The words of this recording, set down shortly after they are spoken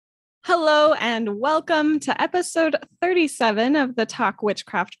Hello and welcome to episode 37 of the Talk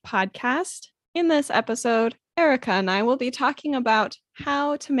Witchcraft podcast. In this episode, Erica and I will be talking about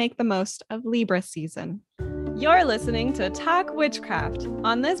how to make the most of Libra season. You're listening to Talk Witchcraft.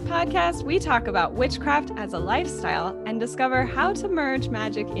 On this podcast, we talk about witchcraft as a lifestyle and discover how to merge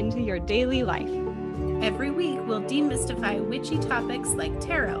magic into your daily life. Every week, we'll demystify witchy topics like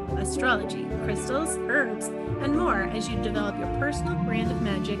tarot, astrology, crystals, herbs, and more as you develop your personal brand of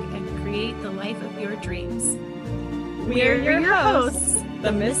magic and create the life of your dreams. We're your hosts,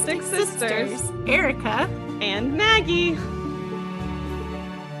 the Mystic Sisters, Erica and Maggie.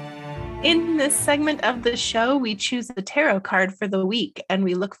 In this segment of the show, we choose a tarot card for the week, and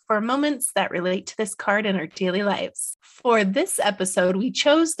we look for moments that relate to this card in our daily lives. For this episode, we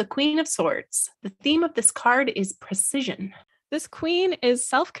chose the Queen of Swords. The theme of this card is precision. This queen is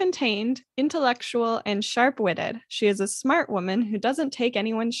self-contained, intellectual, and sharp-witted. She is a smart woman who doesn't take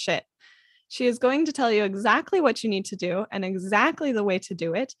anyone's shit. She is going to tell you exactly what you need to do and exactly the way to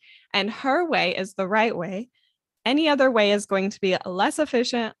do it, and her way is the right way. Any other way is going to be less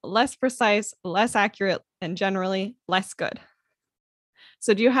efficient, less precise, less accurate, and generally less good.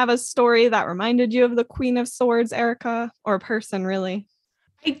 So do you have a story that reminded you of the Queen of Swords, Erica, or a person really?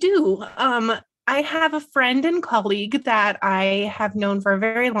 I do. I have a friend and colleague that I have known for a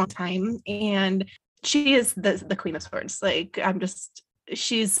very long time, and she is the Queen of Swords.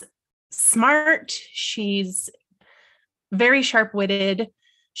 She's smart. She's very sharp-witted.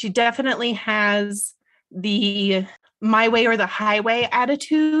 She definitely has the my way or the highway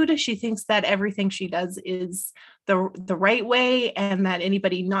attitude. She thinks that everything she does is the right way, and that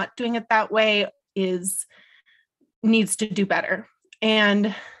anybody not doing it that way needs to do better.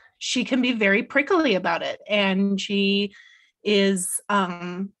 And she can be very prickly about it. And she is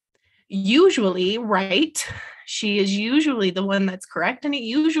usually right. She is usually the one that's correct. And it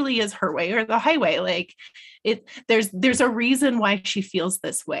usually is her way or the highway. There's a reason why she feels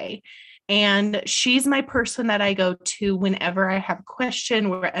this way. And she's my person that I go to whenever I have a question,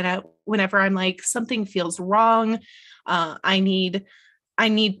 whenever I'm like, something feels wrong.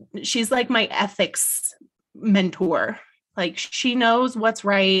 She's like my ethics mentor. Like, she knows what's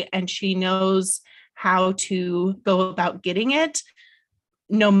right and she knows how to go about getting it,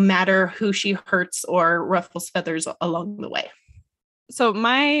 no matter who she hurts or ruffles feathers along the way. So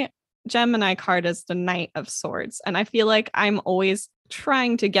my Gemini card is the Knight of Swords. And I feel like I'm always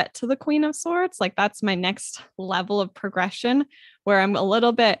trying to get to the Queen of Swords. Like, that's my next level of progression, where I'm a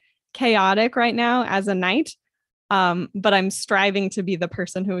little bit chaotic right now as a knight. But I'm striving to be the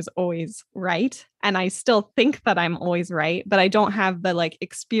person who is always right. And I still think that I'm always right, but I don't have the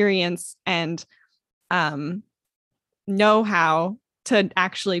experience and know-how to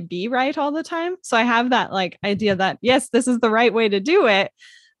actually be right all the time. So I have that idea that, yes, this is the right way to do it,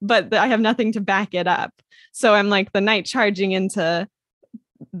 but I have nothing to back it up. So I'm like the knight charging into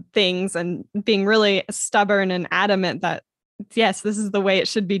things and being really stubborn and adamant that, yes, this is the way it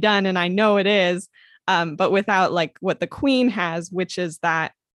should be done. And I know it is. But without what the queen has, which is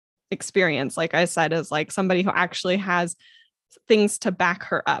that experience, like I said, is somebody who actually has things to back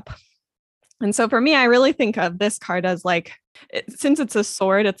her up. And so for me, I really think of this card as since it's a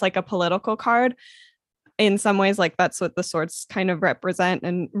sword, it's like a political card. In some ways, that's what the swords kind of represent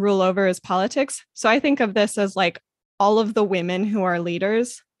and rule over is politics. So I think of this as all of the women who are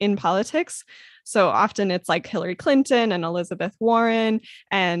leaders in politics. So often it's Hillary Clinton and Elizabeth Warren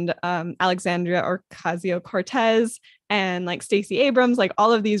and Alexandria Ocasio-Cortez and Stacey Abrams,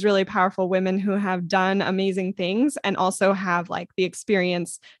 all of these really powerful women who have done amazing things and also have the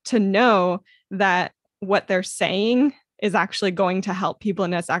experience to know that what they're saying is actually going to help people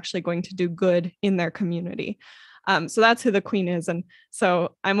and it's actually going to do good in their community. So that's who the queen is. And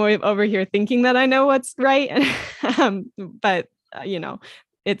so I'm over here thinking that I know what's right, but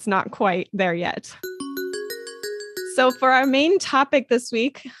it's not quite there yet. So for our main topic this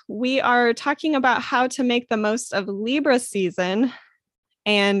week, we are talking about how to make the most of Libra season.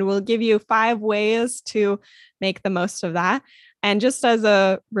 And we'll give you 5 ways to make the most of that. And just as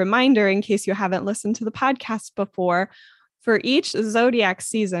a reminder, in case you haven't listened to the podcast before, for each zodiac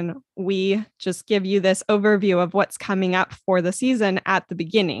season, we just give you this overview of what's coming up for the season at the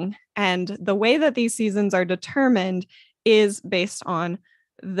beginning. And the way that these seasons are determined is based on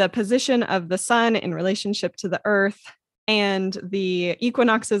the position of the sun in relationship to the earth and the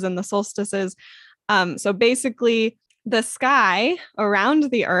equinoxes and the solstices. So basically, the sky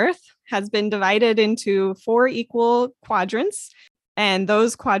around the earth has been divided into 4 equal quadrants. And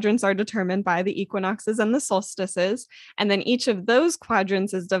those quadrants are determined by the equinoxes and the solstices. And then each of those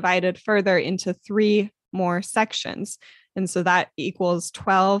quadrants is divided further into 3 more sections. And so that equals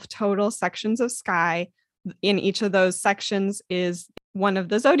 12 total sections of sky. In each of those sections is one of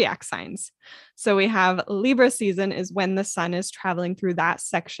the zodiac signs. So we have Libra season is when the sun is traveling through that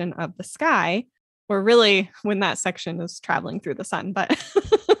section of the sky, or really when that section is traveling through the sun, but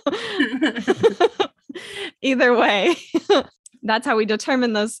either way, that's how we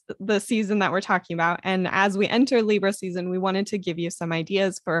determine the season that we're talking about. And as we enter Libra season, we wanted to give you some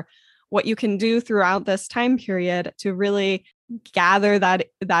ideas for what you can do throughout this time period to really gather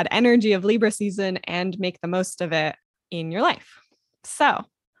that energy of Libra season and make the most of it in your life. So,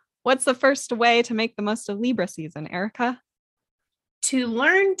 what's the first way to make the most of Libra season, Erica? To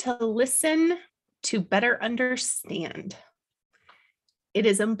learn to listen to better understand. It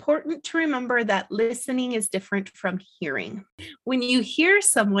is important to remember that listening is different from hearing. When you hear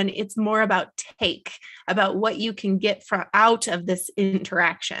someone, it's more about about what you can get out of this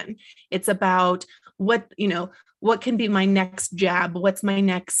interaction. It's about what can be my next jab, what's my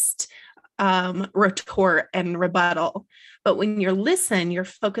next retort and rebuttal. But when you're you're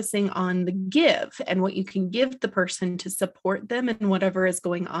focusing on the give and what you can give the person to support them in whatever is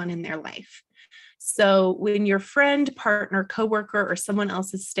going on in their life. So when your friend, partner, coworker, or someone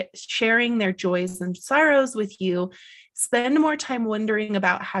else is sharing their joys and sorrows with you, spend more time wondering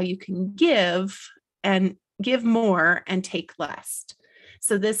about how you can give more and take less.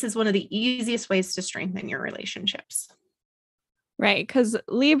 So this is one of the easiest ways to strengthen your relationships. Right, because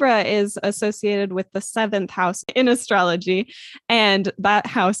Libra is associated with the 7th house in astrology, and that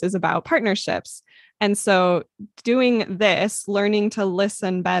house is about partnerships. And so doing this, learning to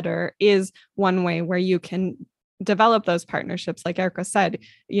listen better, is one way where you can develop those partnerships. Like Erica said,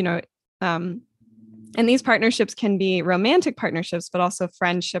 and these partnerships can be romantic partnerships, but also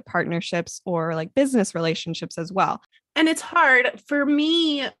friendship partnerships or like business relationships as well. And it's hard for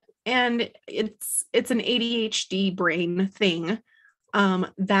me, and it's an ADHD brain thing,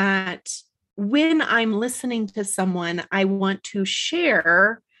 that when I'm listening to someone, I want to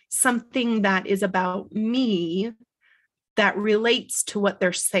share something that is about me that relates to what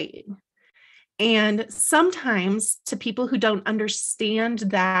they're saying. And sometimes to people who don't understand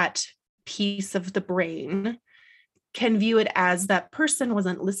that piece of the brain can view it as that person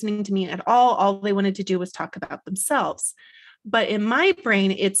wasn't listening to me at all. All they wanted to do was talk about themselves. But in my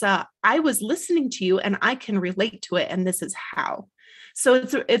brain, it's I was listening to you and I can relate to it. And this is how. So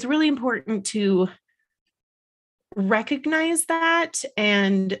it's really important to recognize that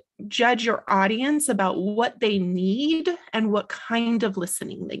and judge your audience about what they need and what kind of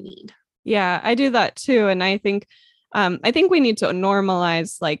listening they need. Yeah, I do that too. And I think we need to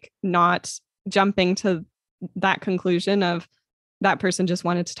normalize like not jumping to that conclusion of that person just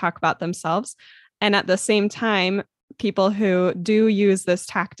wanted to talk about themselves. And at the same time, people who do use this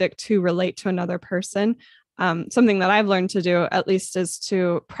tactic to relate to another person, something that I've learned to do at least is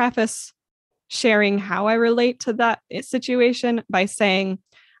to preface sharing how I relate to that situation by saying,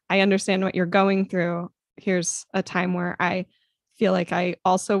 I understand what you're going through. Here's a time where I feel like I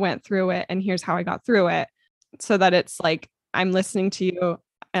also went through it, and here's how I got through it, so that it's like, I'm listening to you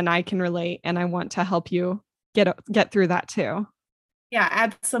and I can relate and I want to help you get through that too. Yeah,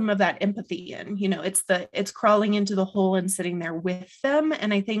 add some of that empathy in, it's crawling into the hole and sitting there with them.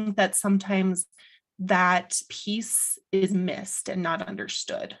 And I think that sometimes that piece is missed and not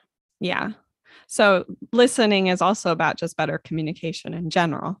understood. Yeah. So listening is also about just better communication in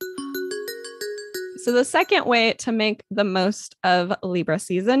general. So the second way to make the most of Libra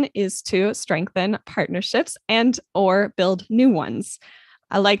season is to strengthen partnerships and or build new ones.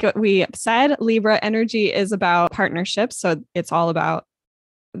 Like what we said, Libra energy is about partnerships. So it's all about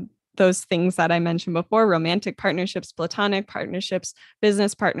those things that I mentioned before: romantic partnerships, platonic partnerships,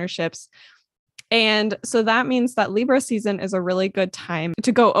 business partnerships. And so that means that Libra season is a really good time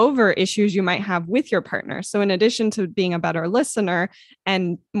to go over issues you might have with your partner. So in addition to being a better listener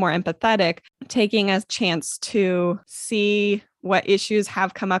and more empathetic, taking a chance to see what issues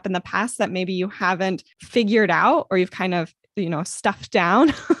have come up in the past that maybe you haven't figured out, or you've kind of, stuffed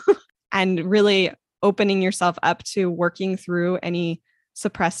down, and really opening yourself up to working through any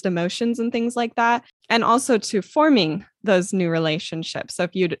suppressed emotions and things like that, and also to forming those new relationships. So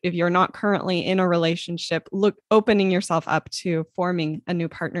if you're not currently in a relationship, opening yourself up to forming a new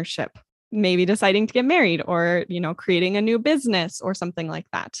partnership, maybe deciding to get married, or creating a new business or something like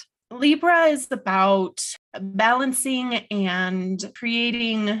that. Libra is about balancing and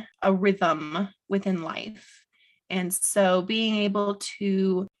creating a rhythm within life. And so being able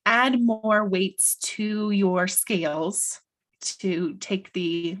to add more weights to your scales, to take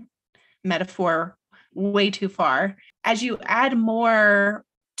the metaphor way too far, as you add more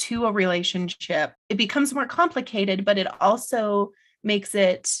to a relationship, it becomes more complicated, but it also makes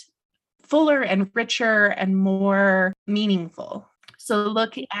it fuller and richer and more meaningful. So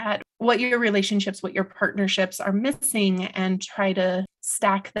look at what your relationships, what your partnerships are missing, and try to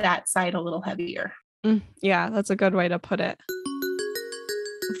stack that side a little heavier. Yeah, that's a good way to put it.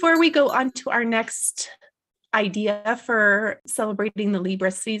 Before we go on to our next idea for celebrating the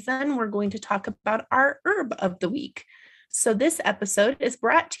Libra season, we're going to talk about our herb of the week. So this episode is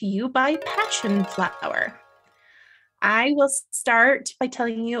brought to you by passion flower. I will start by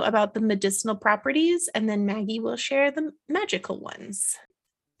telling you about the medicinal properties, and then Maggie will share the magical ones.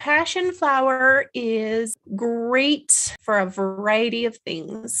 Passion flower is great for a variety of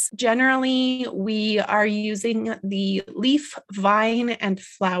things. Generally, we are using the leaf, vine, and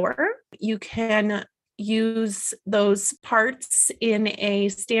flower. You can use those parts in a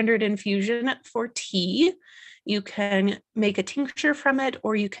standard infusion for tea. You can make a tincture from it,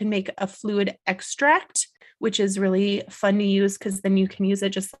 or you can make a fluid extract, which is really fun to use because then you can use it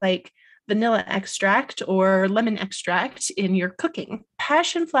just like vanilla extract or lemon extract in your cooking.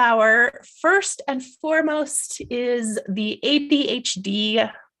 Passion flower, first and foremost, is the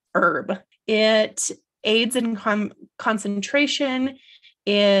ADHD herb. It aids in concentration.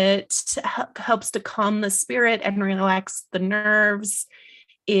 It helps to calm the spirit and relax the nerves.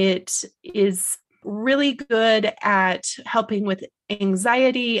 It is really good at helping with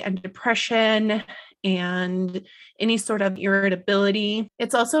anxiety and depression and any sort of irritability.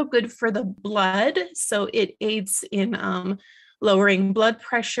 It's also good for the blood. So it aids in lowering blood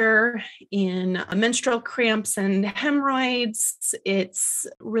pressure, in menstrual cramps and hemorrhoids. It's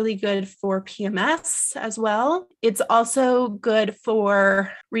really good for PMS as well. It's also good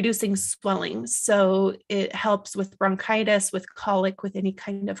for reducing swelling. So it helps with bronchitis, with colic, with any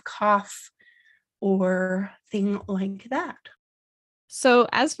kind of cough or thing like that. So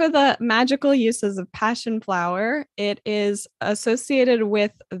as for the magical uses of passion flower, it is associated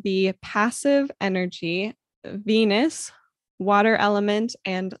with the passive energy, Venus, water element,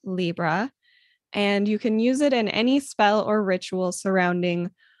 and Libra. And you can use it in any spell or ritual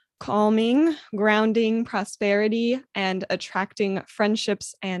surrounding calming, grounding, prosperity, and attracting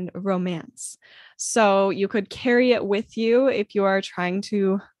friendships and romance. So you could carry it with you if you are trying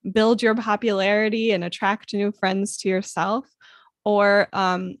to build your popularity and attract new friends to yourself. Or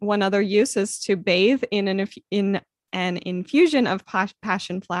one other use is to bathe in an infusion of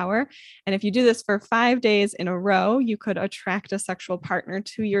passion flower. And if you do this for 5 days in a row, you could attract a sexual partner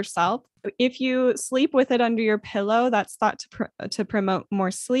to yourself. If you sleep with it under your pillow, that's thought to promote more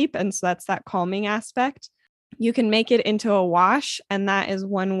sleep. And so that's that calming aspect. You can make it into a wash, and that is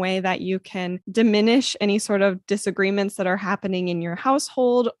one way that you can diminish any sort of disagreements that are happening in your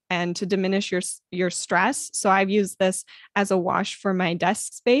household and to diminish your stress. So I've used this as a wash for my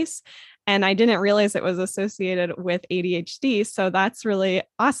desk space, and I didn't realize it was associated with ADHD. So that's really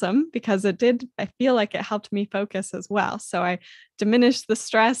awesome because I feel like it helped me focus as well. So I diminished the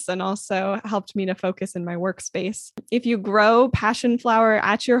stress and also helped me to focus in my workspace. If you grow passion flower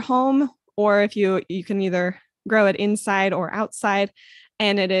at your home, or if you can either grow it inside or outside,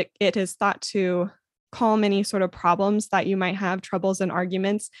 and it is thought to calm any sort of problems that you might have, troubles and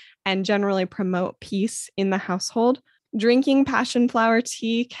arguments, and generally promote peace in the household. Drinking passion flower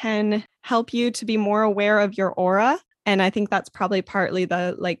tea can help you to be more aware of your aura. And I think that's probably partly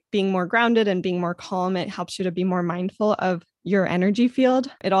the being more grounded and being more calm. It helps you to be more mindful of your energy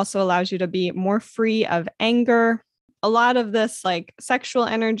field. It also allows you to be more free of anger. A lot of this sexual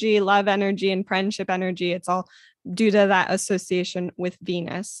energy, love energy, and friendship energy, it's all due to that association with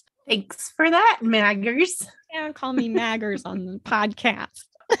Venus. Thanks for that, Maggers. Yeah, call me Maggers on the podcast.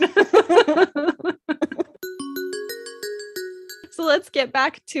 So let's get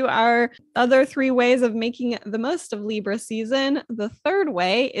back to our other 3 ways of making the most of Libra season. The third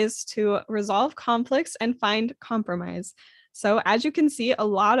way is to resolve conflicts and find compromise. So as you can see, a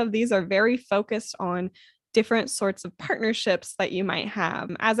lot of these are very focused on different sorts of partnerships that you might have.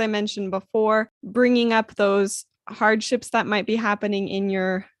 As I mentioned before, bringing up those hardships that might be happening in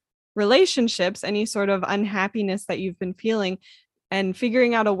your relationships, any sort of unhappiness that you've been feeling, and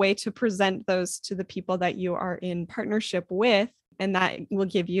figuring out a way to present those to the people that you are in partnership with. And that will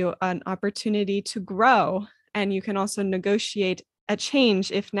give you an opportunity to grow. And you can also negotiate a change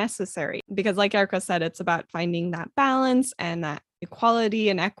if necessary. Because like Erica said, it's about finding that balance and that equality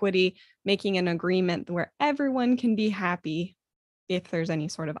and equity, making an agreement where everyone can be happy if there's any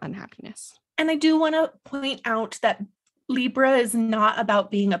sort of unhappiness. And I do want to point out that Libra is not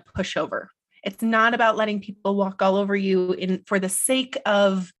about being a pushover. It's not about letting people walk all over you for the sake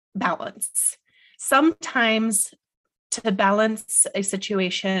of balance. Sometimes to balance a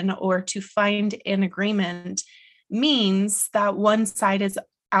situation or to find an agreement means that one side is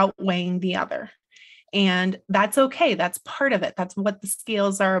outweighing the other. And that's okay. That's part of it. That's what the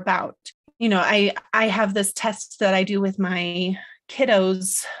scales are about. I have this test that I do with my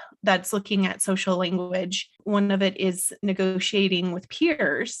kiddos that's looking at social language. One of it is negotiating with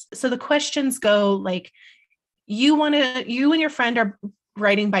peers. So the questions go like, you and your friend are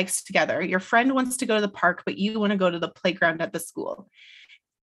riding bikes together. Your friend wants to go to the park, but you want to go to the playground at the school.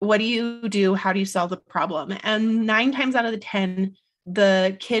 What do you do? How do you solve the problem? And 9 times out of the 10,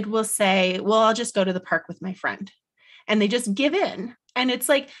 the kid will say, well, I'll just go to the park with my friend. And they just give in. And it's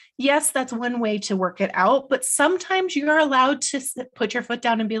like, yes, that's one way to work it out. But sometimes you're allowed to put your foot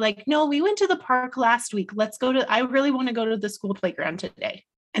down and be like, no, we went to the park last week. I really want to go to the school playground today.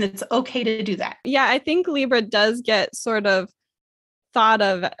 And it's okay to do that. Yeah, I think Libra does get sort of thought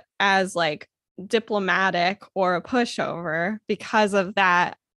of as like diplomatic or a pushover because of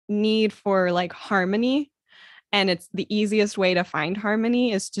that need for like harmony. And it's the easiest way to find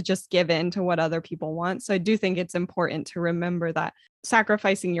harmony is to just give in to what other people want. So I do think it's important to remember that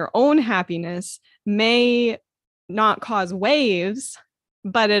sacrificing your own happiness may not cause waves,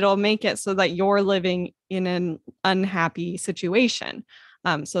 but it'll make it so that you're living in an unhappy situation.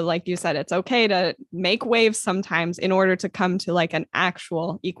 So like you said, it's okay to make waves sometimes in order to come to like an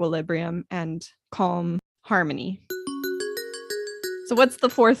actual equilibrium and calm harmony. So what's the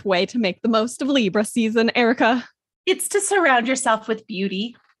 4th way to make the most of Libra season, Erica? It's to surround yourself with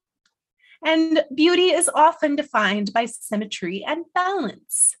beauty. And beauty is often defined by symmetry and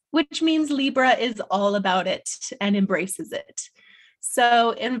balance, which means Libra is all about it and embraces it.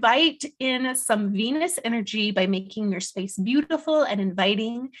 So invite in some Venus energy by making your space beautiful and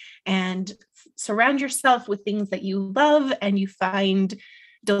inviting, and surround yourself with things that you love and you find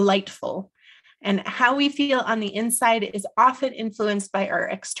delightful. And how we feel on the inside is often influenced by our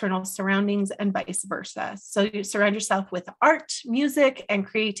external surroundings and vice versa. So you surround yourself with art, music, and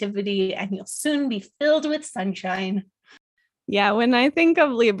creativity, and you'll soon be filled with sunshine. Yeah, when I think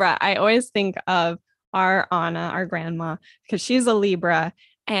of Libra, I always think of our Anna, our grandma, because she's a Libra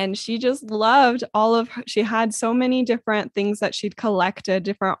and she just loved she had so many different things that she'd collected,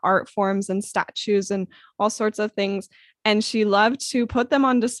 different art forms and statues and all sorts of things. And she loved to put them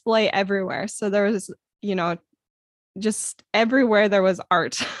on display everywhere. So there was, just everywhere there was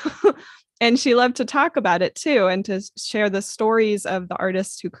art. And she loved to talk about it too, and to share the stories of the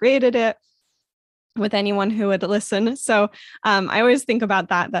artists who created it with anyone who would listen. So I always think about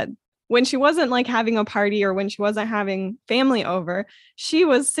that when she wasn't like having a party or when she wasn't having family over, she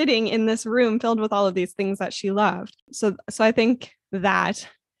was sitting in this room filled with all of these things that she loved. So I think that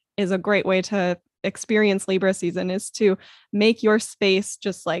is a great way to experience Libra season, is to make your space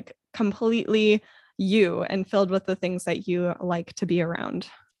just like completely you and filled with the things that you like to be around.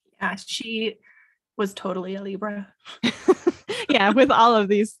 Yeah, she was totally a Libra. Yeah, with all of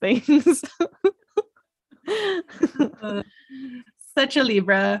these things. Such a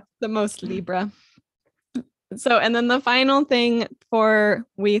Libra. The most Libra. So, and then the final thing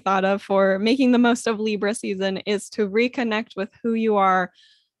we thought of for making the most of Libra season is to reconnect with who you are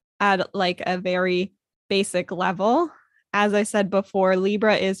at like a very basic level. As I said before,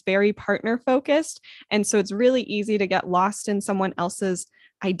 Libra is very partner focused. And so it's really easy to get lost in someone else's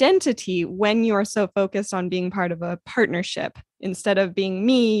identity when you are so focused on being part of a partnership. Instead of being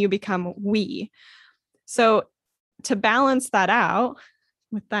me, you become we. So to balance that out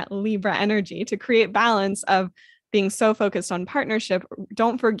with that Libra energy, to create balance of being so focused on partnership,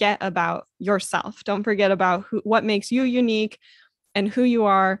 don't forget about yourself. Don't forget about what makes you unique and who you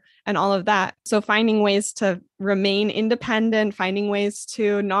are and all of that. So finding ways to remain independent, finding ways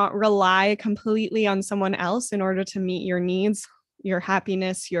to not rely completely on someone else in order to meet your needs, your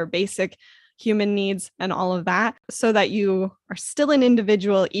happiness, your basic human needs, and all of that, so that you are still an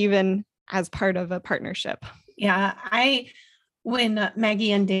individual, even as part of a partnership. Yeah, when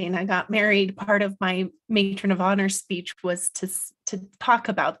Maggie and Dana got married, part of my matron of honor speech was to talk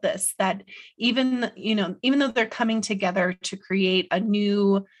about this, that even though they're coming together to create a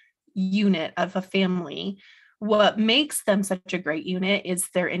new unit of a family, what makes them such a great unit is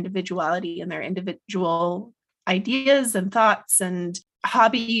their individuality and their individual ideas and thoughts and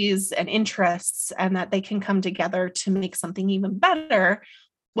hobbies and interests, and that they can come together to make something even better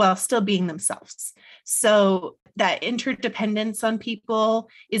while still being themselves. So that interdependence on people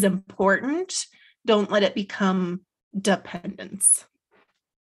is important. Don't let it become dependence.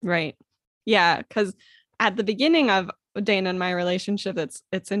 Right. Yeah. Because at the beginning of Dana and my relationship,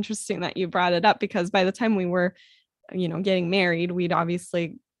 it's interesting that you brought it up, because by the time we were, getting married, we'd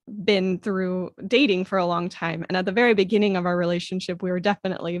obviously been through dating for a long time. And at the very beginning of our relationship, we were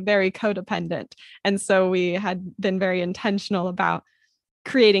definitely very codependent. And so we had been very intentional about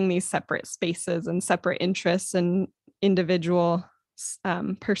creating these separate spaces and separate interests and individual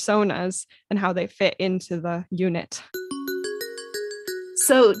personas and how they fit into the unit.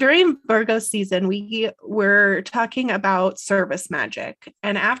 So during Virgo season, we were talking about service magic.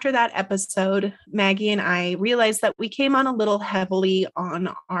 And after that episode, Maggie and I realized that we came on a little heavily on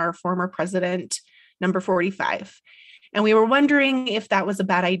our former president, number 45. And we were wondering if that was a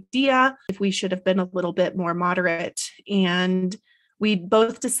bad idea, if we should have been a little bit more moderate. And we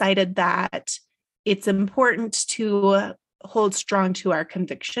both decided that it's important to hold strong to our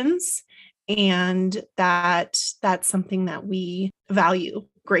convictions, and that's something that we value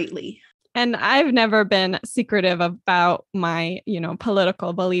greatly. And I've never been secretive about my,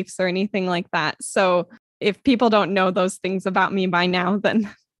 political beliefs or anything like that. So if people don't know those things about me by now,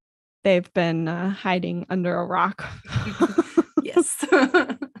 then they've been hiding under a rock. Yes.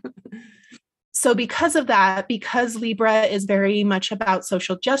 So because of that, because Libra is very much about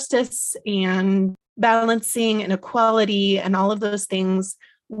social justice and balancing and equality and all of those things,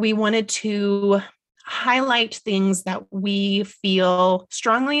 we wanted to highlight things that we feel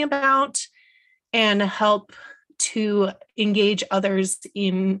strongly about and help to engage others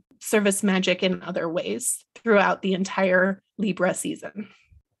in service magic in other ways throughout the entire Libra season.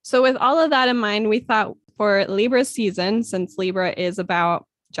 So with all of that in mind, we thought for Libra season, since Libra is about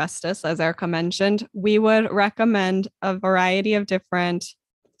justice, as Erica mentioned, we would recommend a variety of different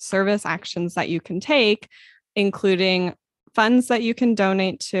service actions that you can take, including funds that you can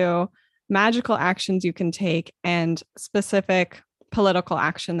donate to, magical actions you can take, and specific political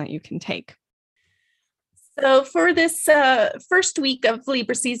action that you can take. So for this first week of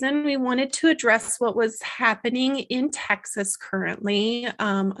Libra season, we wanted to address what was happening in Texas currently.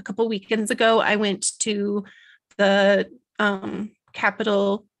 A couple weekends ago, I went to the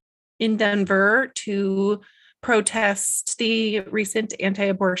Capitol in Denver to protest the recent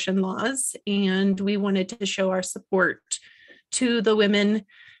anti-abortion laws, and we wanted to show our support to the women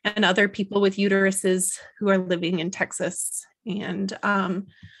and other people with uteruses who are living in Texas. And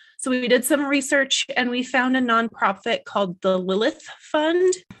so we did some research and we found a nonprofit called the Lilith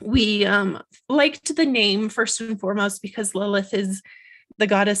Fund. We liked the name first and foremost because Lilith is the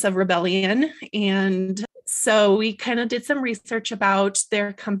goddess of rebellion. And so we kind of did some research about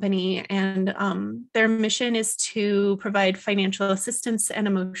their company, and their mission is to provide financial assistance and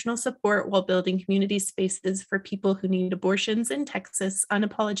emotional support while building community spaces for people who need abortions in Texas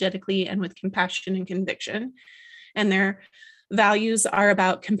unapologetically and with compassion and conviction. And their values are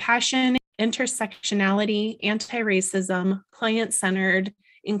about compassion, intersectionality, anti-racism, client-centered,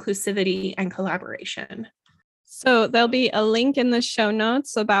 inclusivity, and collaboration. So there'll be a link in the show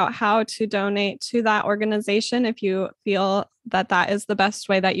notes about how to donate to that organization if you feel that that is the best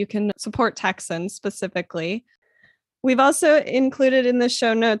way that you can support Texans specifically. We've also included in the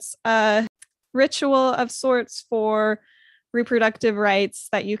show notes a ritual of sorts for reproductive rights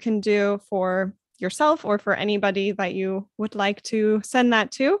that you can do for yourself or for anybody that you would like to send that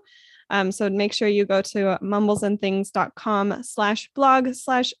to. So make sure you go to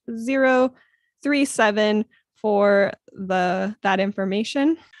mumblesandthings.com/blog/037 for that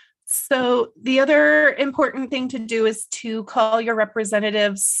information. So the other important thing to do is to call your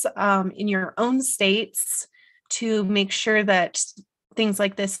representatives in your own states to make sure that things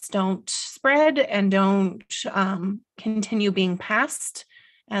like this don't spread and don't continue being passed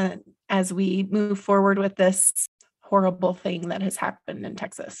as we move forward with this horrible thing that has happened in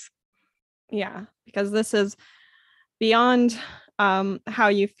Texas. Yeah, because this is beyond how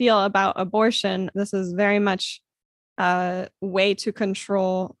you feel about abortion. This is very much a way to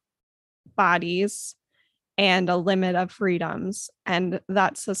control bodies and a limit of freedoms. And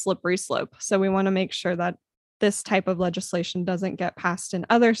that's a slippery slope. So we want to make sure that this type of legislation doesn't get passed in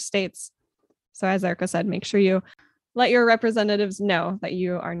other states. So as Erica said, make sure you let your representatives know that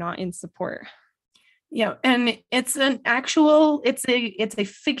you are not in support. Yeah, and it's a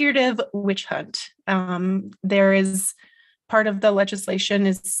figurative witch hunt. There is part of the legislation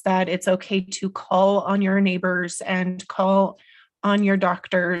is that it's okay to call on your neighbors and call on your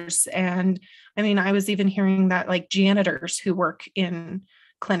doctors. And I mean, I was even hearing that like janitors who work in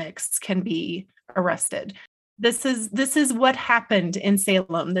clinics can be arrested. This is what happened in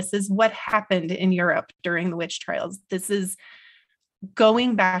Salem. This is what happened in Europe during the witch trials. This is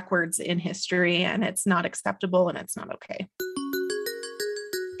going backwards in history, and it's not acceptable and it's not okay.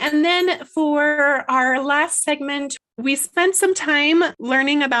 And then for our last segment, We spent some time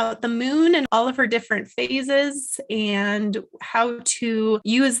learning about the moon and all of her different phases and how to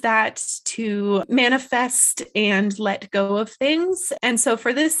use that to manifest and let go of things. And so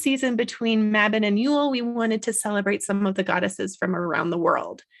for this season between Mabon and Yule, we wanted to celebrate some of the goddesses from around the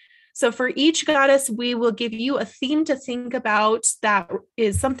world. So for each goddess, we will give you a theme to think about that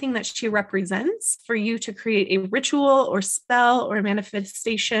is something that she represents for you to create a ritual or spell or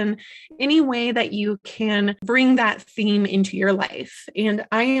manifestation, any way that you can bring that theme into your life. And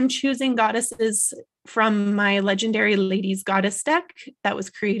I am choosing goddesses from my Legendary Ladies Goddess deck that was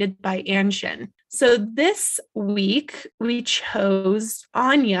created by Anne Shin. So this week, we chose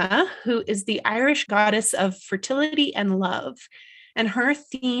Anya, who is the Irish goddess of fertility and love. And her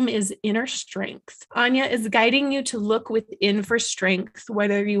theme is inner strength. Anya is guiding you to look within for strength,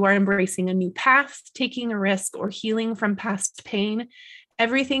 whether you are embracing a new path, taking a risk, or healing from past pain.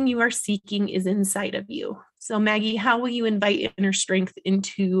 Everything you are seeking is inside of you. So, Maggie, how will you invite inner strength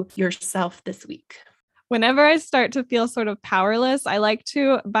into yourself this week? Whenever I start to feel sort of powerless, I like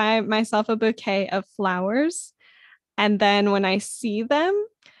to buy myself a bouquet of flowers. And then when I see them,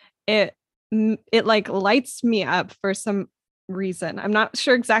 it like lights me up for some reason. I'm not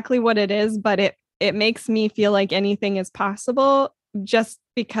sure exactly what it is, but it makes me feel like anything is possible just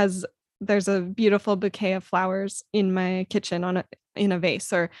because there's a beautiful bouquet of flowers in my kitchen in a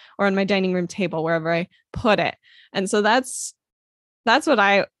vase or on my dining room table, wherever I put it. And so that's what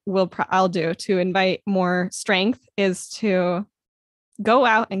I'll do to invite more strength, is to go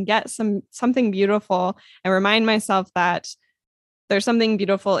out and get something beautiful and remind myself that there's something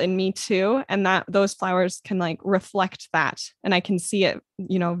beautiful in me too, and that those flowers can like reflect that, and I can see it,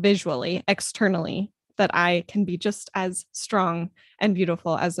 visually, externally, that I can be just as strong and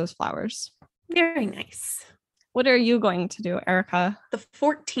beautiful as those flowers. Very nice. What are you going to do, Erica? The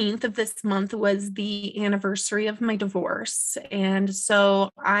 14th of this month was the anniversary of my divorce. And so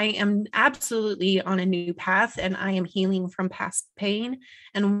I am absolutely on a new path, and I am healing from past pain.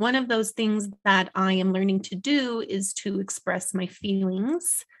 And one of those things that I am learning to do is to express my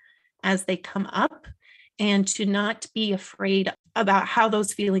feelings as they come up, and to not be afraid about how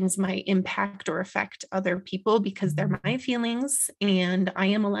those feelings might impact or affect other people, because they're my feelings and I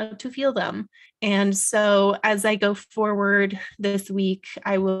am allowed to feel them. And so as I go forward this week,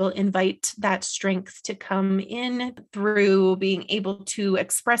 I will invite that strength to come in through being able to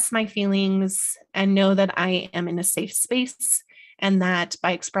express my feelings and know that I am in a safe space, and that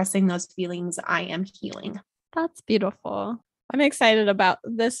by expressing those feelings, I am healing. That's beautiful. I'm excited about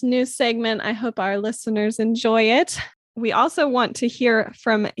this new segment. I hope our listeners enjoy it. We also want to hear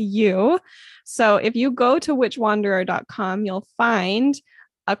from you. So if you go to witchwanderer.com, you'll find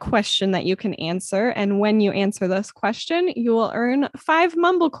a question that you can answer. And when you answer this question, you will earn 5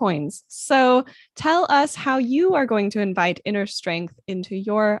 Mumble coins. So tell us how you are going to invite inner strength into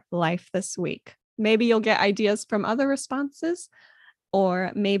your life this week. Maybe you'll get ideas from other responses,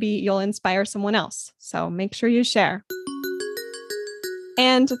 or maybe you'll inspire someone else. So make sure you share.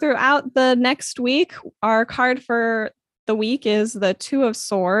 And throughout the next week, our card for the week is the Two of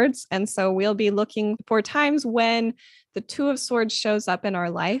Swords. And so we'll be looking for times when the Two of Swords shows up in our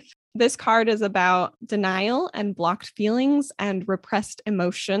life. This card is about denial and blocked feelings and repressed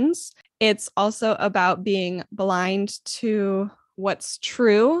emotions. It's also about being blind to what's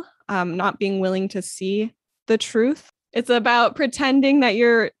true, not being willing to see the truth. It's about pretending that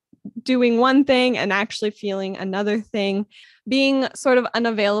you're doing one thing and actually feeling another thing, being sort of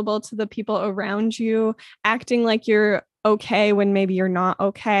unavailable to the people around you, acting like you're okay when maybe you're not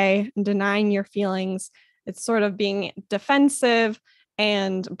okay, and denying your feelings. It's sort of being defensive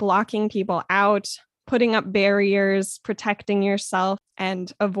and blocking people out, putting up barriers, protecting yourself,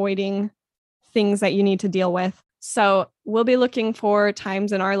 and avoiding things that you need to deal with. So we'll be looking for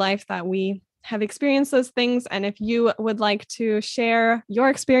times in our life that we have experienced those things. And if you would like to share your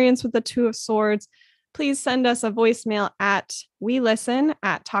experience with the Two of Swords, please send us a voicemail at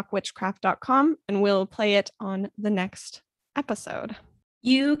welisten@talkwitchcraft.com, and we'll play it on the next episode.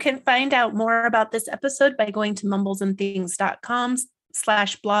 You can find out more about this episode by going to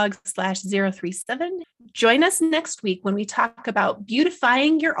mumblesandthings.com/blog/037. Join us next week when we talk about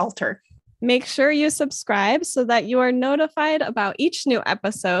beautifying your altar. Make sure you subscribe so that you are notified about each new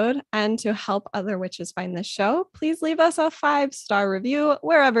episode. And to help other witches find this show, please leave us a 5-star review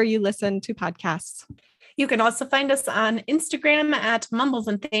wherever you listen to podcasts. You can also find us on Instagram at Mumbles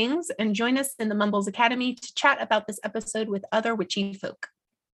and Things, and join us in the Mumbles Academy to chat about this episode with other witchy folk.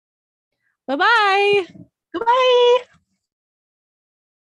 Bye-bye. Goodbye.